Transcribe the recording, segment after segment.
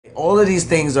All of these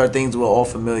things are things we're all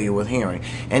familiar with hearing.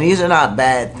 And these are not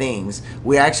bad things.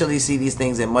 We actually see these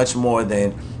things in much more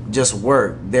than just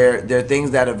work. They're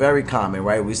things that are very common,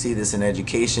 right? We see this in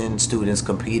education, students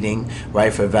competing,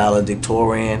 right, for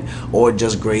valedictorian or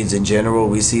just grades in general.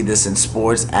 We see this in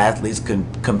sports, athletes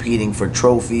competing for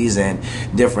trophies and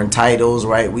different titles,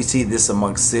 right? We see this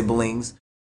amongst siblings.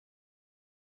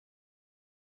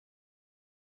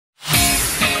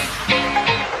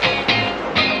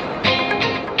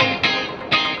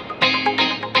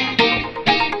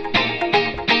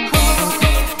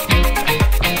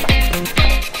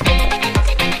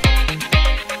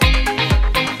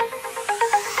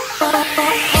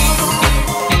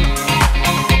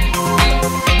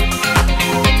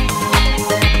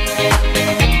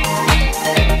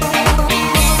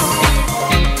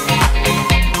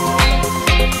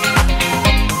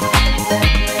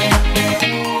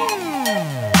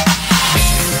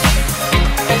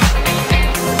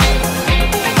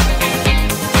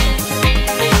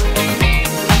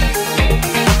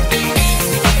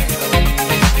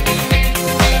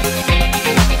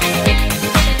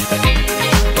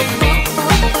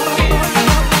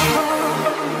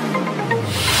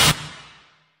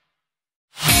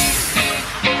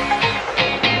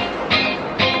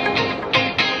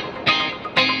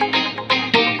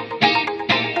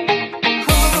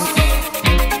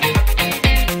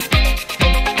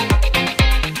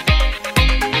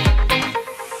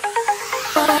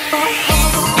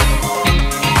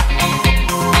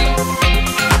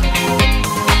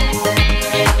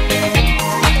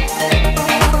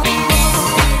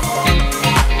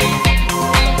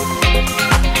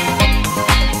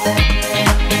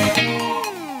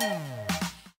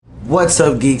 What's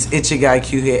up, geeks? It's your guy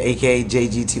Q here, aka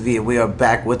JGTV, and we are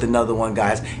back with another one,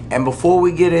 guys. And before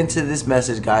we get into this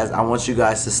message, guys, I want you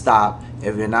guys to stop.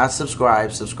 If you're not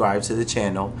subscribed, subscribe to the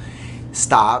channel.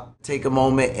 Stop, take a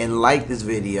moment and like this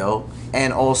video,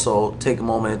 and also take a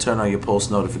moment and turn on your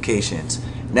post notifications.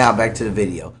 Now back to the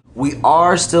video. We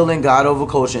are still in God Over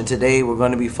Culture, and today we're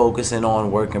going to be focusing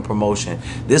on work and promotion.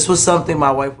 This was something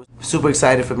my wife was super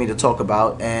excited for me to talk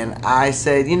about, and I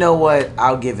said, you know what,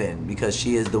 I'll give in, because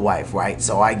she is the wife, right?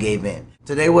 So I gave in.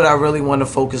 Today what I really want to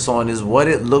focus on is what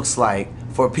it looks like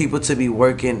for people to be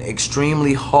working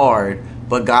extremely hard,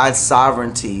 but God's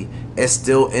sovereignty is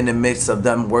still in the midst of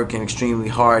them working extremely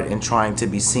hard and trying to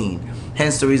be seen.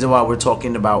 Hence the reason why we're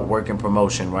talking about work and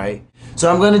promotion, right? So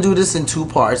I'm going to do this in two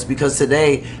parts, because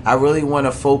today I really want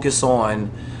to focus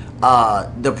on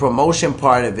the promotion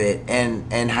part of it,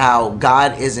 and how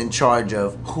God is in charge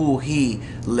of who He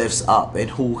lifts up and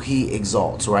who He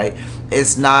exalts, right?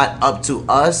 It's not up to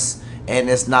us, and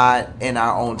it's not in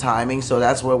our own timing. So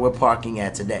that's where we're parking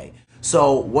at today.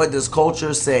 So what does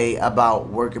culture say about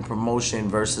work and promotion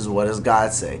versus what does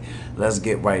God say? Let's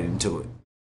get right into it.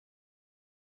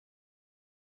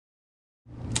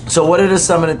 So what are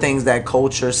some of the things that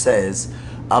culture says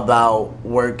about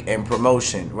work and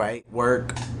promotion, right?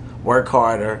 Work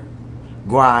harder,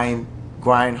 grind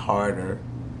harder,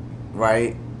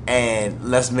 right? And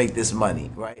let's make this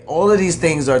money, right? All of these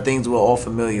things are things we're all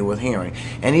familiar with hearing.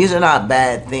 And these are not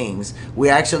bad things. We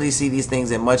actually see these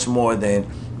things in much more than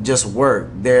just work.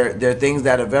 They're things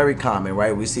that are very common,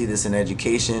 right? We see this in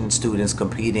education, students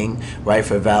competing, right,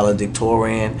 for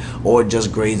valedictorian or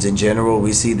just grades in general.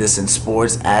 We see this in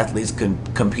sports, athletes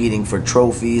competing for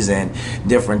trophies and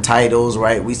different titles,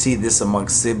 right? We see this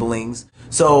amongst siblings.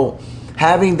 So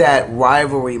having that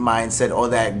rivalry mindset or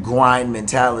that grind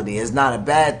mentality is not a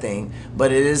bad thing,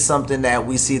 but it is something that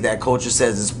we see that culture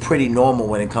says is pretty normal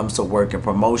when it comes to work and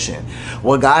promotion.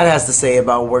 What God has to say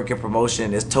about work and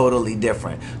promotion is totally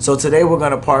different. So today we're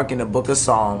going to park in the book of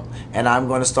Psalm, and I'm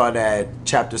going to start at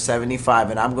chapter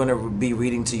 75, and I'm going to be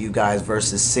reading to you guys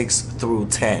verses 6 through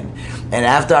 10. And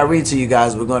after I read to you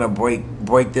guys, we're going to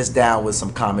break this down with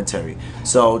some commentary.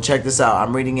 So check this out.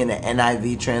 I'm reading in the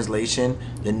NIV translation,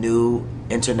 the New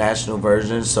International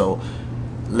Version. So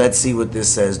let's see what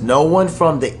this says. No one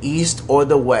from the east or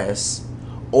the west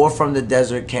or from the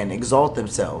desert can exalt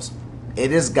themselves.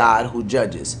 It is God who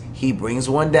judges. He brings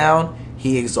one down,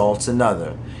 He exalts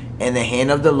another. In the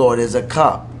hand of the Lord is a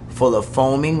cup full of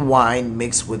foaming wine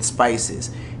mixed with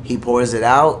spices. He pours it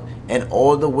out, and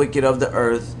all the wicked of the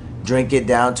earth drink it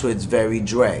down to its very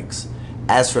dregs.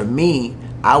 As for me,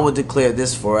 I will declare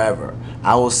this forever.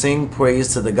 I will sing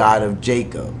praise to the God of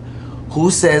Jacob, who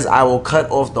says, I will cut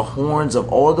off the horns of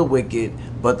all the wicked,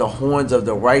 but the horns of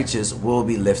the righteous will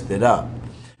be lifted up.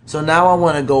 So now I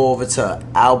want to go over to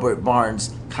Albert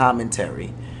Barnes'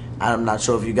 commentary. I'm not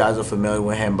sure if you guys are familiar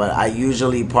with him, but I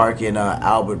usually park in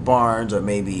Albert Barnes or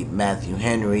maybe Matthew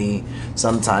Henry,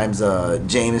 sometimes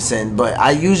Jameson, but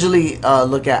I usually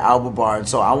look at Albert Barnes.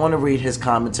 So I want to read his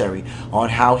commentary on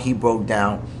how he broke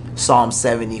down Psalm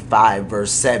 75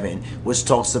 verse 7, which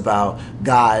talks about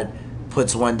God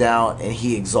puts one down and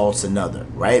he exalts another,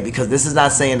 right? Because this is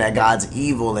not saying that God's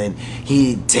evil and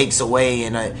he takes away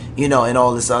and and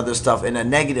all this other stuff in a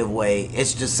negative way.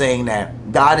 It's just saying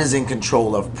that God is in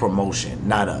control of promotion,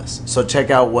 not us. So check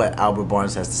out what Albert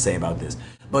Barnes has to say about this.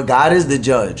 But God is the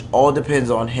judge. All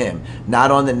depends on him,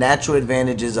 not on the natural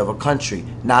advantages of a country,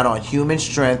 not on human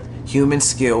strength, human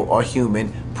skill, or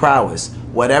human prowess.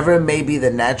 Whatever may be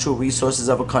the natural resources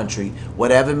of a country,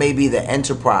 whatever may be the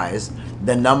enterprise,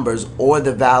 the numbers, or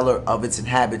the valor of its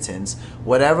inhabitants,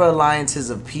 whatever alliances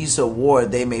of peace or war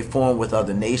they may form with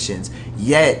other nations,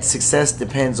 yet success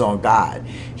depends on God.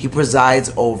 He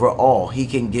presides over all. He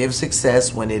can give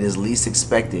success when it is least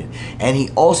expected, and he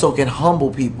also can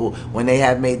humble people when they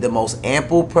have made the most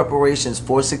ample preparations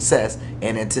for success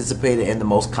and anticipated in the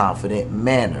most confident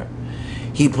manner.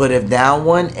 He putteth down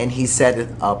one, and he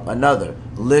setteth up another.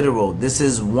 Literal, this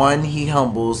is one he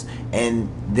humbles, and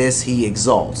this he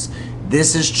exalts.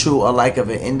 This is true alike of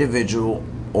an individual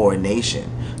or a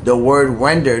nation. The word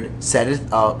rendered,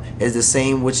 setteth up, is the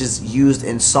same which is used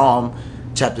in Psalm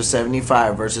chapter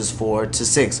 75 verses 4 to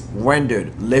 6.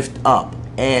 Rendered, lift up,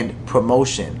 and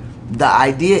promotion. The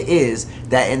idea is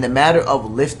that in the matter of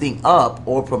lifting up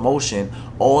or promotion,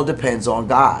 all depends on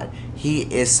God. He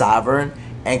is sovereign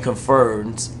and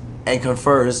confers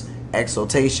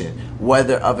exaltation,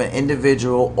 whether of an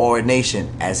individual or a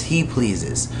nation, as he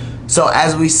pleases. So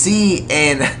as we see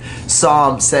in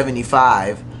Psalm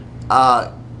 75,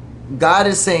 God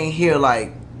is saying here,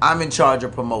 like, I'm in charge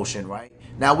of promotion, right?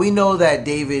 Now we know that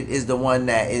David is the one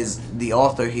that is the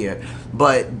author here,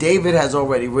 but David has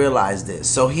already realized this.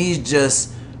 So he's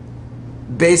just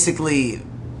basically,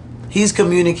 he's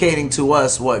communicating to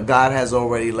us what God has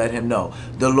already let him know.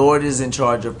 The Lord is in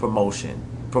charge of promotion.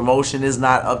 Promotion is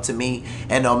not up to me,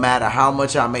 and no matter how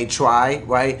much I may try,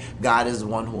 right, God is the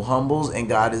one who humbles and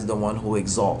God is the one who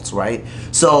exalts, right?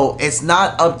 So it's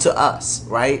not up to us,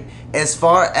 right? As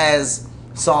far as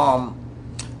Psalm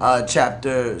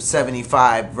chapter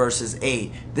 75 verses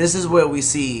 8, this is where we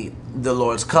see the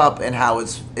Lord's cup and how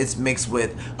it's mixed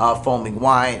with foaming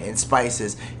wine and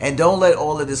spices. And don't let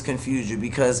all of this confuse you,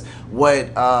 because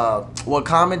what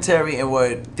commentary and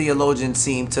what theologians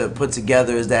seem to put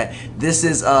together is that this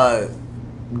is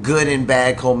good and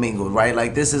bad commingled, right?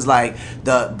 Like, this is like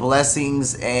the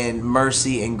blessings and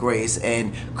mercy and grace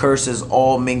and curses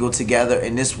all mingled together,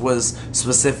 and this was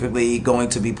specifically going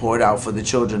to be poured out for the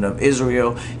children of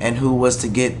Israel, and who was to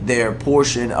get their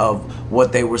portion of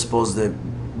what they were supposed to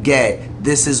get.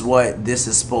 This is what this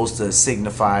is supposed to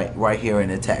signify right here in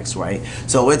the text, right?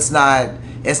 So it's not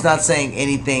saying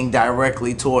anything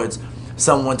directly towards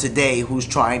someone today who's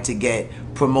trying to get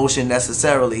promotion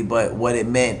necessarily, but what it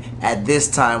meant at this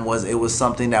time was it was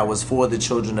something that was for the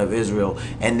children of Israel,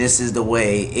 and this is the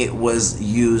way it was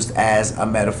used as a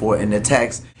metaphor in the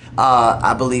text.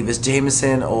 I believe it's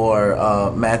Jameson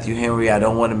or Matthew Henry, I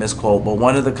don't want to misquote, but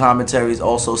one of the commentaries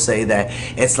also say that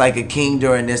it's like a king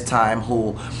during this time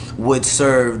who would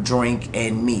serve drink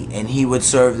and meat, and he would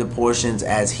serve the portions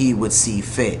as he would see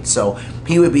fit. So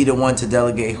he would be the one to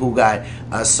delegate who got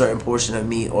a certain portion of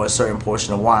meat or a certain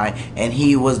portion of wine, and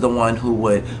he was the one who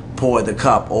would pour the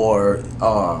cup, or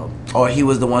he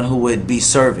was the one who would be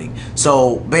serving.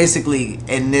 So basically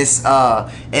in this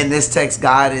text,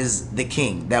 God is the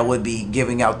king that would be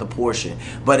giving out the portion,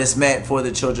 but it's meant for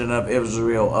the children of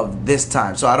Israel of this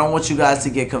time. So I don't want you guys to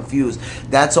get confused.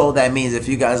 That's all that means. If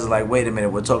you guys are like, wait a minute,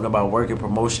 we're talking about work and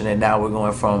promotion, and now we're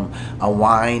going from a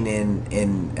wine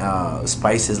and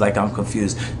spices, like, I'm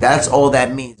confused. That's all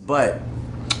that means. But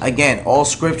again, all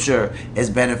scripture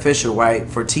is beneficial, right,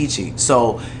 for teaching.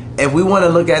 So if we want to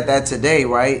look at that today,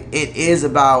 right, it is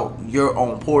about your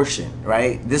own portion,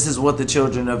 right? This is what the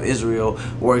children of Israel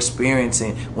were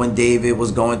experiencing when David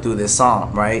was going through this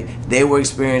psalm, right? They were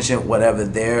experiencing whatever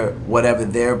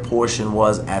their portion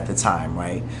was at the time,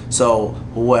 right? So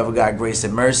whoever got grace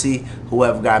and mercy,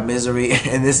 whoever got misery,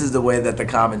 and this is the way that the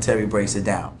commentary breaks it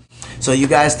down. So you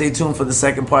guys stay tuned for the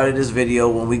second part of this video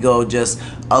when we go just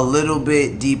a little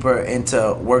bit deeper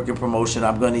into work and promotion.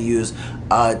 I'm going to use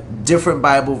different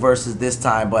Bible verses this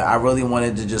time, but I really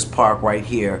wanted to just park right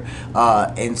here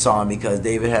in Psalm, because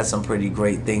David has some pretty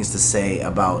great things to say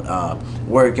about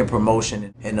work and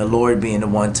promotion, and the Lord being the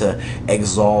one to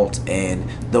exalt and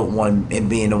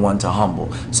being the one to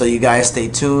humble. So you guys stay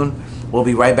tuned. We'll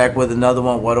be right back with another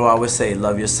one. What do I always say?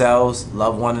 Love yourselves,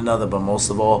 love one another, but most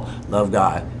of all, love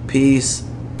God. Peace.